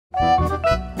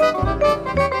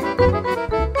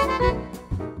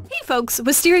folks,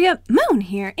 WisteriaMoon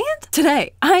here, and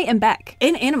today I am back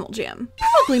in Animal Jam.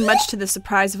 Probably much to the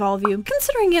surprise of all of you,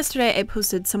 considering yesterday I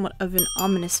posted somewhat of an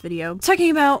ominous video talking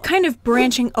about kind of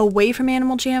branching away from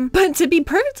Animal Jam, but to be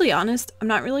perfectly honest, I'm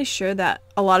not really sure that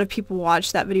a lot of people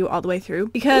watched that video all the way through,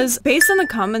 because based on the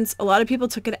comments, a lot of people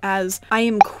took it as I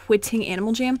am quitting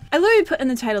Animal Jam. I literally put in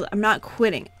the title that I'm not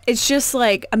quitting. It's just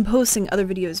like I'm posting other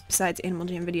videos besides Animal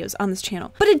Jam videos on this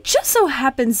channel. But it just so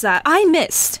happens that I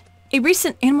missed a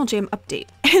recent Animal Jam update.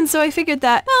 And so I figured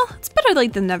that, well, it's better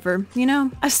late than never, you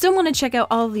know? I still want to check out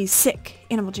all of these sick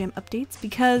Animal Jam updates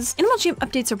because Animal Jam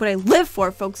updates are what I live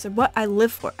for, folks. They're what I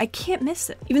live for. I can't miss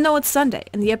it. Even though it's Sunday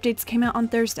and the updates came out on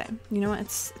Thursday. You know,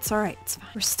 it's alright. It's fine.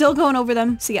 We're still going over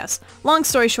them. So yes, long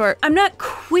story short, I'm not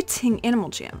quitting Animal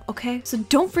Jam, okay? So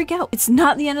don't freak out. It's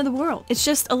not the end of the world. It's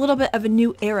just a little bit of a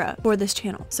new era for this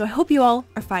channel. So I hope you all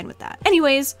are fine with that.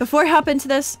 Anyways, before I hop into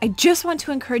this, I just want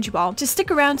to encourage you all to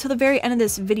stick around till the very end of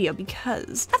this video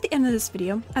because at the end of this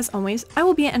video, as always, I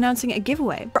will be announcing a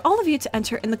giveaway for all of you to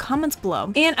enter in the comments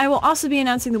below. And I will also be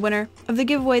announcing the winner of the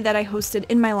giveaway that I hosted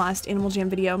in my last Animal Jam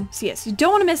video. So yes, you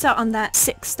don't want to miss out on that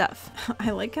sick stuff.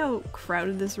 I like how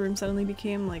crowded this room suddenly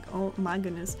became. Like, oh my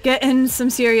goodness. Getting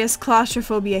some serious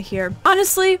claustrophobia here.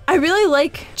 Honestly, I really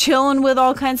like chilling with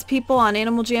all kinds of people on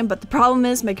Animal Jam, but the problem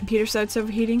is my computer starts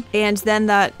overheating, and then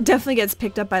that definitely gets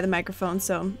picked up by the microphone,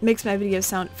 so makes my videos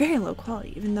sound very low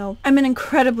quality, even though I'm an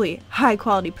incredibly high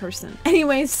quality person.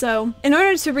 Anyways, so in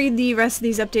order to read the rest of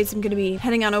these updates, I'm going to be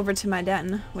heading on over to my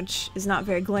den, which is not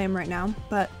very glam right now,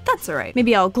 but that's alright.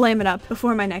 Maybe I'll glam it up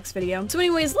before my next video. So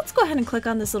anyways, let's go ahead and click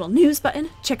on this little news button,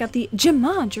 check out the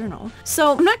Gemma journal.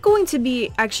 So I'm not going to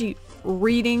be actually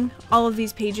reading all of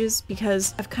these pages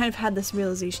because I've kind of had this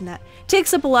realization that it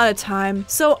takes up a lot of time.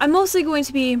 So I'm mostly going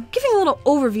to be giving a little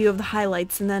overview of the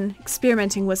highlights and then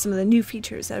experimenting with some of the new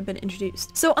features that have been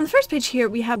introduced. So on the first page here,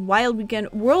 we have Wild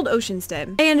Weekend World Oceans Day.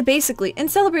 And basically, in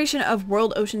celebration of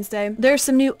World Oceans Day, there are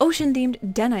some new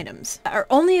ocean-themed den items that are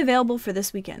only available for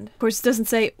this weekend. Of course, it doesn't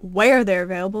say where they're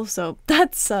available, so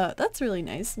that's really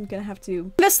nice. I'm gonna have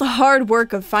to invest the hard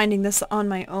work of finding this on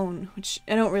my own, which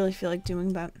I don't really feel like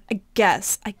doing, but I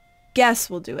guess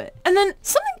we'll do it. And then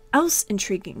something else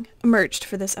intriguing emerged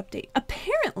for this update.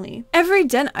 Apparently, every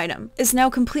den item is now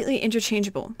completely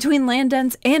interchangeable between land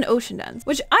dens and ocean dens,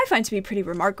 which I find to be pretty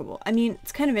remarkable. I mean,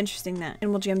 it's kind of interesting that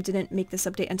Animal Jam didn't make this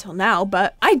update until now,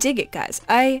 but I dig it, guys.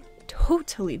 I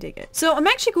totally dig it. So I'm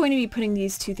actually going to be putting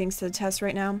these two things to the test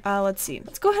right now. Let's see.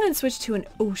 Let's go ahead and switch to an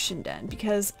ocean den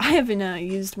because I haven't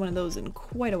used one of those in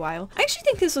quite a while. I actually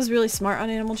think this was really smart on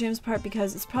Animal Jam's part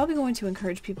because it's probably going to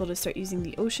encourage people to start using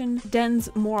the ocean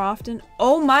dens more often.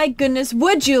 Oh my goodness,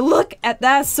 would you look at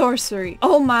that sorcery?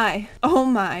 Oh my.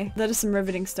 That is some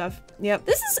riveting stuff. Yep.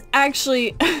 This is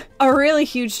actually a really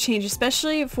huge change,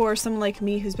 especially for someone like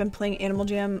me who's been playing Animal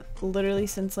Jam literally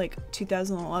since like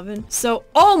 2011. So,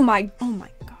 oh my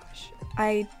gosh.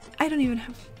 I don't even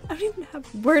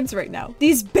have words right now.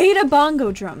 These beta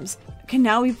bongo drums can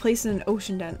now be placed in an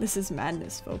ocean den. This is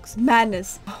madness, folks.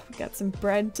 Madness. Oh, we got some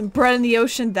bread in the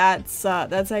ocean. That's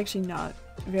actually not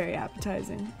very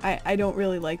appetizing. I don't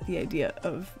really like the idea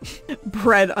of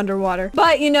bread underwater,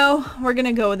 but you know, we're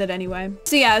gonna go with it anyway.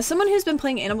 So yeah, as someone who's been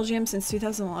playing Animal Jam since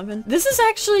 2011, this is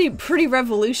actually pretty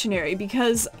revolutionary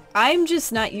because I'm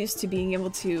just not used to being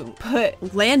able to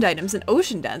put land items in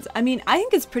ocean dens. I mean, I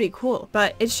think it's pretty cool,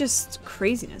 but it's just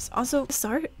craziness. Also, this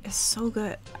art is so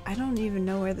good. I don't even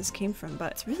know where this came from,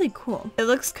 but it's really cool. It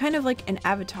looks kind of like an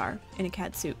avatar in a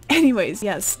cat suit. Anyways,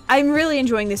 yes, I'm really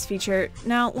enjoying this feature.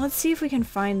 Now, let's see if we can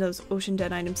find those ocean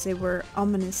den items they were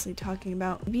ominously talking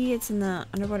about. Maybe it's in the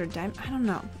underwater diamond. I don't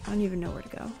know. I don't even know where to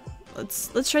go.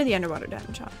 Let's try the underwater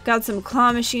diamond shop. Got some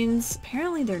claw machines.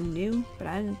 Apparently they're new, but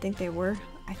I didn't think they were.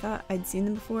 I thought I'd seen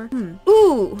them before.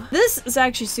 Ooh, this is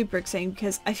actually super exciting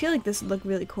because I feel like this would look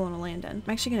really cool in a land den.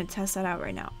 I'm actually gonna test that out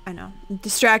right now. I know, I'm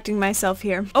distracting myself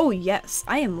here. Oh yes,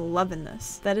 I am loving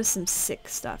this. That is some sick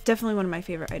stuff. Definitely one of my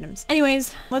favorite items.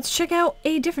 Anyways, let's check out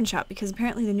a different shop because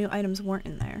apparently the new items weren't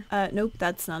in there. Nope,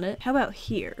 that's not it. How about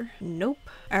here? Nope.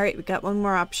 All right, we got one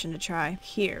more option to try.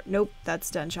 Here. Nope,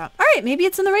 that's den shop. All right, maybe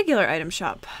it's in the regular item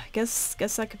shop. Guess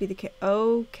that could be the case.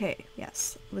 Okay,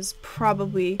 yes, it was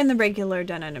probably in the regular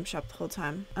den item shop the whole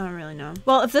time. I don't really know.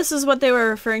 Well, if this is what they were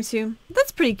referring to,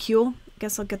 that's pretty cool.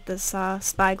 guess I'll get this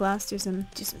spyglass, do some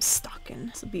stalking.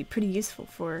 This will be pretty useful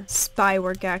for spy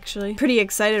work, actually. Pretty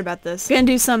excited about this. Gonna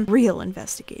do some real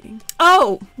investigating.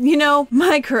 Oh, you know,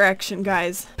 my correction,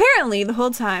 guys. Apparently, the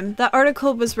whole time, that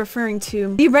article was referring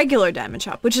to the regular diamond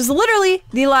shop, which is literally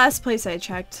the last place I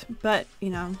checked, but, you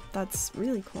know, that's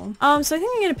really cool. So I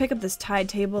think I'm gonna pick up this tide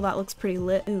table. That looks pretty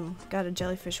lit. Ooh, got a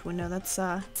jellyfish window. That's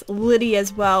it's litty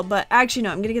as well, but actually,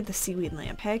 no, I'm gonna get the seaweed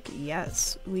lamp. Heck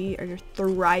yes, we are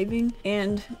thriving.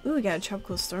 And, ooh, we got a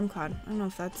tropical storm cloud. I don't know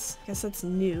if that's, I guess that's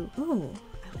new. Ooh.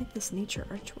 I like this nature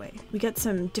archway. We got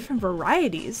some different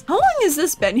varieties. How long has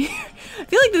this been here? I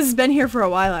feel like this has been here for a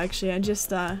while, actually. I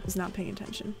just was not paying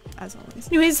attention, as always.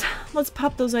 Anyways, let's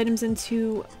pop those items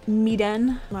into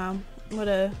Miden. Wow, what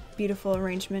a beautiful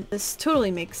arrangement. This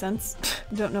totally makes sense.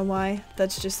 Don't know why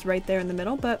that's just right there in the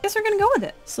middle, but I guess we're gonna go with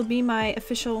it. This will be my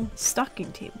official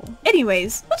stocking table.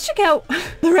 Anyways, let's check out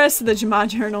the rest of the Jama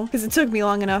journal, because it took me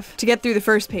long enough to get through the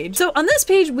first page. So on this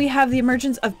page, we have the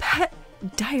emergence of pet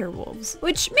direwolves,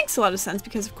 which makes a lot of sense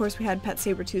because of course we had pet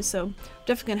saber-tooth, so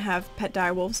definitely gonna have pet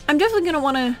direwolves. I'm definitely gonna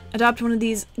want to adopt one of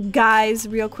these guys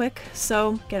real quick,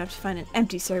 so gonna have to find an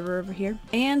empty server over here,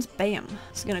 and bam.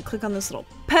 So gonna click on this little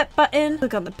pet button,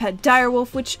 click on the pet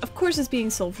direwolf, which of course is being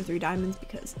sold for 3 diamonds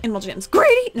because Animal Jam's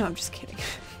greedy. No, I'm just kidding.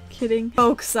 Kidding.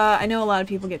 Folks, I know a lot of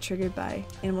people get triggered by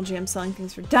Animal Jam selling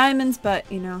things for diamonds,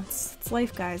 but you know, it's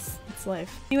life, guys. It's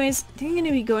life. Anyways, I think I'm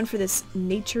gonna be going for this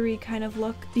nature-y kind of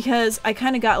look because I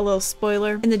kind of got a little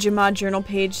spoiler in the Jama journal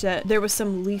page that there was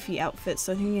some leafy outfit,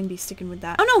 so I think I'm gonna be sticking with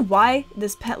that. I don't know why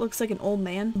this pet looks like an old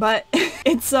man, but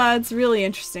it's really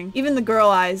interesting. Even the girl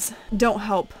eyes don't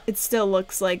help. It still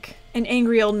looks like an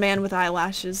angry old man with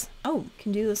eyelashes. Oh,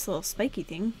 can do this little spiky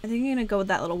thing. I think I'm gonna go with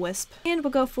that little wisp. And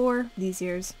we'll go for these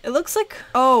ears. It looks like,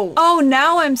 oh,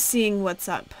 now I'm seeing what's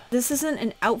up. This isn't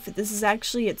an outfit, this is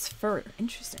actually its fur.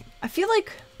 Interesting. I feel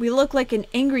like we look like an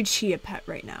angry cheetah pet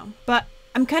right now, but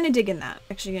I'm kind of digging that.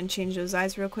 Actually gonna change those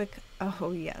eyes real quick.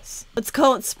 Oh yes. Let's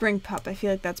call it Spring Pup. I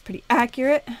feel like that's pretty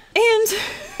accurate. And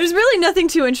there's really nothing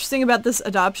too interesting about this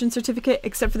adoption certificate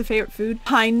except for the favorite food,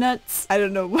 pine nuts. I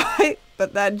don't know why,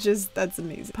 but that's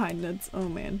amazing. Pine nuts, oh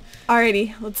man.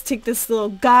 Alrighty, let's take this little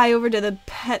guy over to the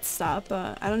pet stop.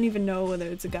 I don't even know whether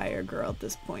it's a guy or a girl at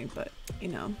this point, but you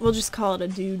know, we'll just call it a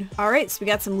dude. Alright, so we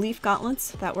got some leaf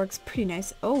gauntlets. That works pretty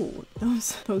nice. Oh,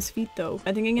 those feet though.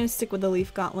 I think I'm gonna stick with the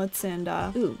leaf gauntlets and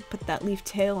ooh, put that leaf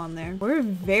tail on there. We're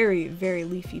very, very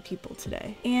leafy people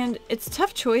today. And it's a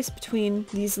tough choice between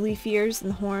these leaf ears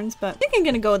and the horns, but I think I'm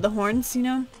gonna go with the horns, you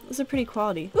know? Those are pretty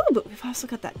quality. Ooh, but we've also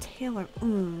got that tail.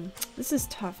 This is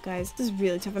tough, guys. This is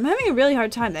really tough. I'm having a really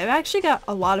hard time. They've actually got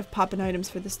a lot of poppin' items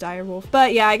for this direwolf.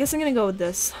 But yeah, I guess I'm gonna go with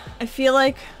this. I feel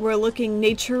like we're looking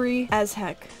nature-y as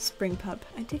heck. Spring Pup.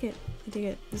 I dig it. I dig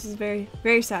it. This is very,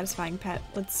 very satisfying pet.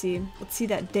 Let's see. Let's see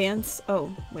that dance.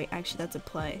 Oh, wait, actually that's a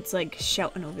play. It's like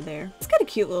shouting over there. It's got a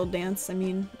cute little dance. I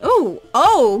mean, oh,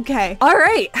 okay. All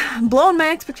right. Blowing my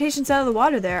expectations out of the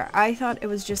water there. I thought it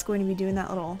was just going to be doing that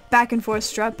little back and forth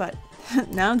strut, but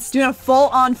now it's doing a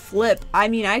full-on flip. I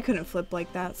mean, I couldn't flip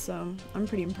like that, so I'm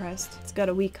pretty impressed. It's got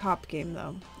a weak hop game,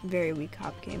 though. Very weak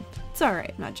hop game. It's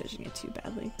alright. I'm not judging it too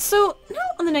badly. So, now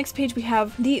on the next page, we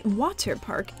have the water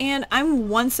park, and I'm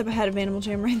one step ahead of Animal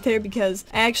Jam right there because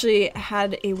I actually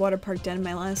had a water park den in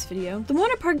my last video. The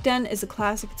water park den is a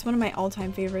classic. It's one of my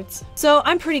all-time favorites. So,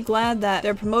 I'm pretty glad that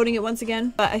they're promoting it once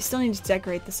again, but I still need to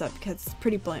decorate this up because it's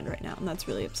pretty bland right now, and that's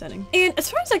really upsetting. And as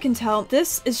far as I can tell,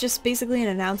 this is just basically an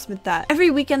announcement that every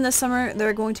weekend this summer, there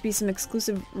are going to be some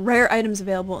exclusive rare items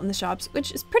available in the shops,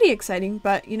 which is pretty exciting,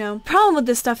 but you know, problem with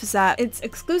this stuff is that it's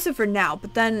exclusive for now,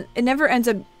 but then it never ends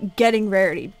up getting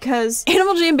rarity because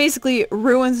Animal Jam basically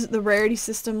ruins the rarity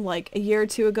system like a year or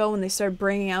 2 ago when they started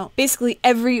bringing out basically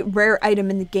every rare item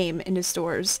in the game into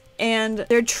stores. And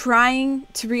they're trying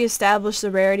to reestablish the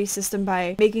rarity system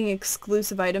by making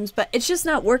exclusive items, but it's just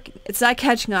not working. It's not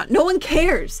catching on. No one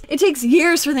cares. It takes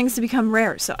years for things to become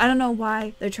rare, so I don't know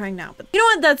why they're trying now, but you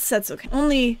know what? That's okay.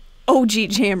 Only OG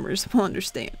jammers will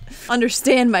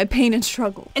understand my pain and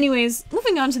struggle. Anyways,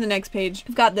 moving on to the next page,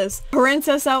 I've got this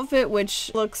princess outfit,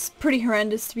 which looks pretty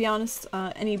horrendous, to be honest.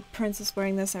 Any princess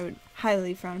wearing this, I would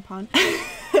highly frown upon.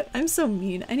 I'm so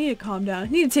mean. I need to calm down. I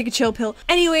need to take a chill pill.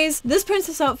 Anyways, this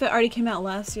princess outfit already came out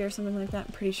last year or something like that,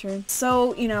 I'm pretty sure.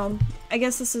 So, you know, I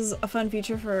guess this is a fun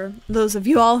feature for those of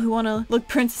you all who want to look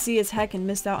princessy as heck and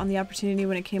missed out on the opportunity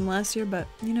when it came last year, but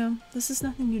you know, this is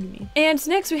nothing new to me. And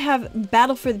next we have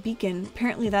Battle for the Beacon.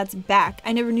 Apparently that's back.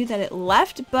 I never knew that it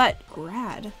left, but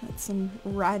rad. That's some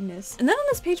radness. And then on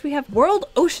this page we have World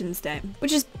Oceans Day,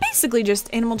 which is basically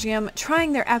just Animal Jam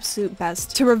trying their absolute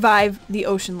best to revive the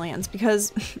ocean lands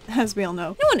because, as we all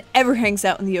know, no one ever hangs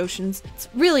out in the oceans. It's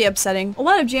really upsetting. A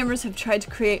lot of jammers have tried to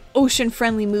create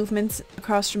ocean-friendly movements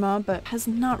across Jama, but has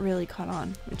not really caught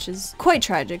on, which is quite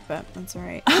tragic, but that's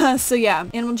alright. So yeah,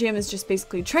 Animal Jam is just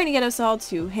basically trying to get us all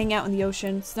to hang out in the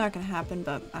ocean. It's not gonna happen,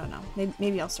 but I don't know.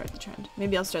 Maybe I'll start the trend.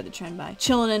 Maybe I'll start the trend by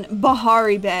chilling in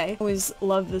Bahari Bay. I always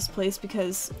love this place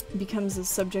because it becomes the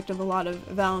subject of a lot of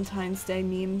Valentine's Day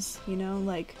memes, you know,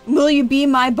 like, will you be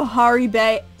my Bahari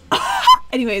Bay?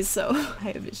 Anyways, so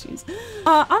I have issues.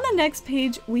 On the next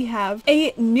page, we have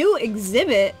a new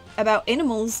exhibit about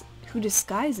animals who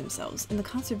disguise themselves in the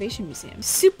Conservation Museum.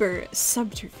 Super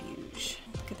subterfuge.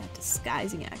 Look at that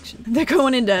disguising action. They're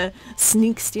going into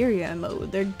sneaksteria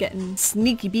mode. They're getting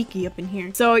sneaky beaky up in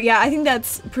here. So yeah, I think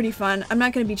that's pretty fun. I'm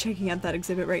not going to be checking out that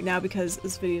exhibit right now because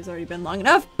this video's already been long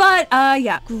enough, but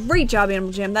yeah, great job,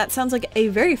 Animal Jam. That sounds like a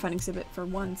very fun exhibit for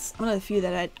once. One of the few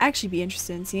that I'd actually be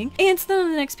interested in seeing. And then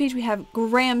on the next page we have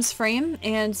Graham's frame,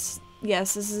 and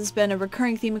yes, this has been a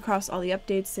recurring theme across all the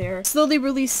updates. They're slowly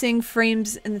releasing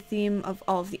frames in the theme of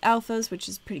all of the alphas, which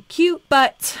is pretty cute.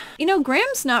 But, you know,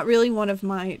 Graham's not really one of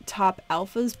my top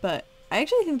alphas, but I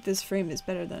actually think this frame is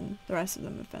better than the rest of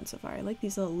them have been so far. I like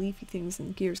these little leafy things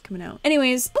and gears coming out.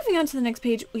 Anyways, moving on to the next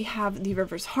page, we have the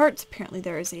River's Heart. Apparently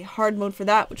there is a hard mode for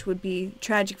that, which would be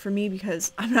tragic for me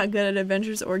because I'm not good at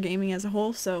adventures or gaming as a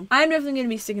whole. So I'm definitely going to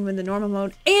be sticking with the normal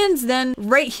mode. And then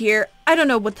right here, I don't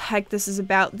know what the heck this is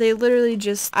about. They literally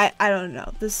just, I don't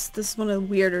know. This is one of the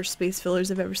weirder space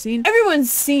fillers I've ever seen.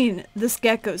 Everyone's seen this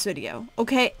Geckos video,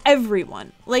 okay?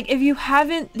 Everyone. Like, if you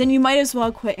haven't, then you might as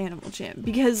well quit Animal Jam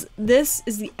because this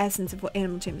is the essence of what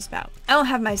Animal Jam is about. I don't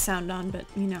have my sound on, but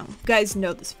you know, you guys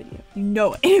know this video. You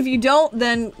know it. And if you don't,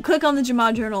 then click on the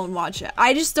Jama Journal and watch it.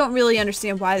 I just don't really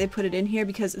understand why they put it in here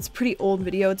because it's a pretty old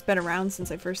video. It's been around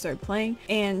since I first started playing,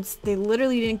 and they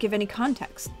literally didn't give any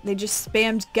context. They just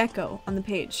spammed Gecko on the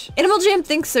page. Animal Jam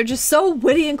thinks they're just so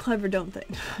witty and clever, don't they?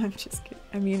 I'm just kidding.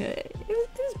 I mean, it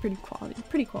was pretty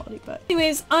quality, but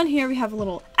anyways, on here we have a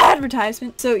little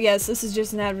advertisement. So yes, this is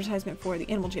just an advertisement for the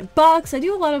Animal Jam box. I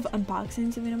do a lot of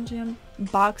unboxings of Animal Jam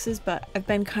boxes, but I've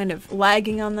been kind of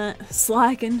lagging on that,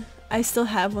 slacking. I still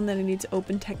have one that I need to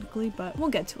open technically, but we'll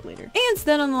get to it later. And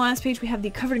then on the last page, we have the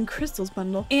Covered in Crystals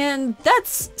bundle, and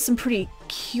that's some pretty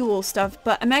cool stuff,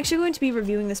 but I'm actually going to be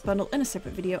reviewing this bundle in a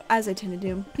separate video, as I tend to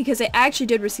do, because I actually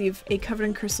did receive a Covered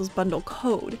in Crystals bundle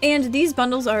code. And these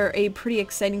bundles are a pretty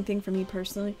exciting thing for me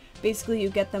personally. Basically, you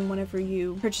get them whenever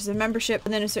you purchase a membership,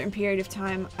 and then a certain period of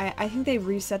time. I think they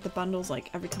reset the bundles like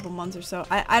every couple months or so.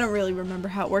 I don't really remember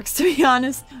how it works, to be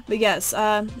honest. But yes,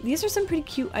 these are some pretty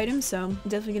cute items, so I'm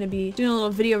definitely going to be doing a little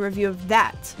video review of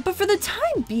that. But for the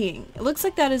time being, it looks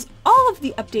like that is all of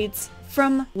the updates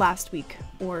from last week.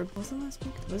 Or was it last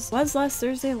week? Was last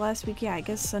Thursday last week? Yeah, I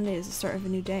guess Sunday is the start of a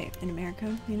new day in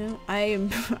America, you know?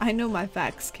 I know my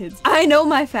facts, kids. I know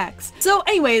my facts. So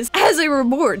anyways, as a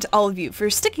reward to all of you for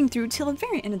sticking through till the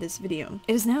very end of this video,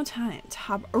 it is now time to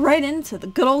hop right into the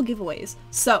good old giveaways.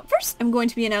 So first, I'm going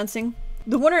to be announcing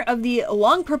the winner of the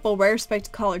Long Purple Rare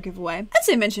Spiked Collar giveaway. As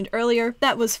I mentioned earlier,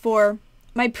 that was for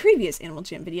my previous Animal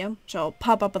Jam video, which I'll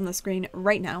pop up on the screen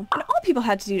right now. And all people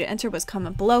had to do to enter was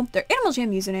comment below their Animal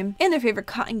Jam username and their favorite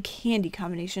cotton candy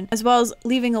combination, as well as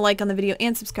leaving a like on the video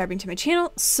and subscribing to my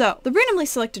channel. So the randomly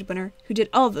selected winner, who did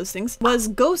all of those things, was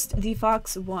Ghost the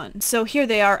Fox 1. So here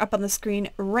they are up on the screen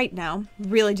right now.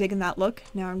 Really digging that look.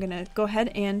 Now I'm gonna go ahead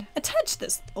and attach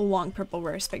this long purple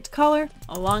rare spiked collar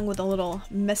along with a little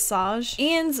massage.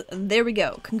 And there we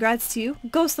go. Congrats to you,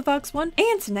 Ghost the Fox 1.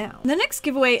 And now the next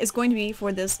giveaway is going to be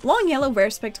for this long yellow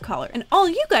rare spiked collar, and all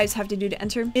you guys have to do to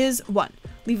enter is 1.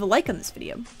 Leave a like on this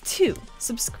video, 2.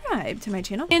 Subscribe to my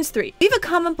channel, and 3. Leave a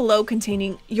comment below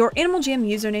containing your Animal Jam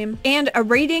username and a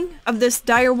rating of this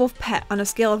direwolf pet on a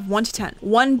scale of 1 to 10.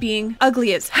 1 being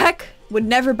ugly as heck, would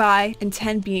never buy, and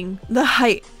 10 being the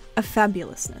height of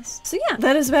fabulousness. So yeah,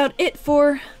 that is about it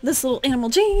for this little Animal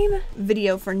Jam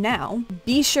video for now.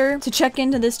 Be sure to check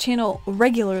into this channel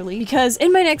regularly because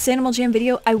in my next Animal Jam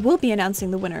video, I will be announcing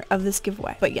the winner of this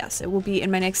giveaway. But yes, it will be in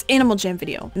my next Animal Jam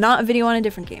video, not a video on a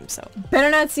different game. So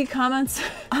better not see comments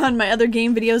on my other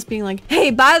game videos being like, hey,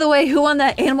 by the way, who won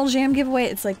that Animal Jam giveaway?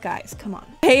 It's like, guys, come on.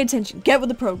 Pay attention. Get with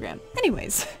the program.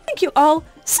 Anyways, thank you all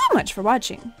so much for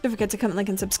watching. Don't forget to comment, like,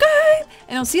 and subscribe,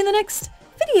 and I'll see you in the next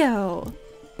video.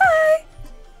 Bye!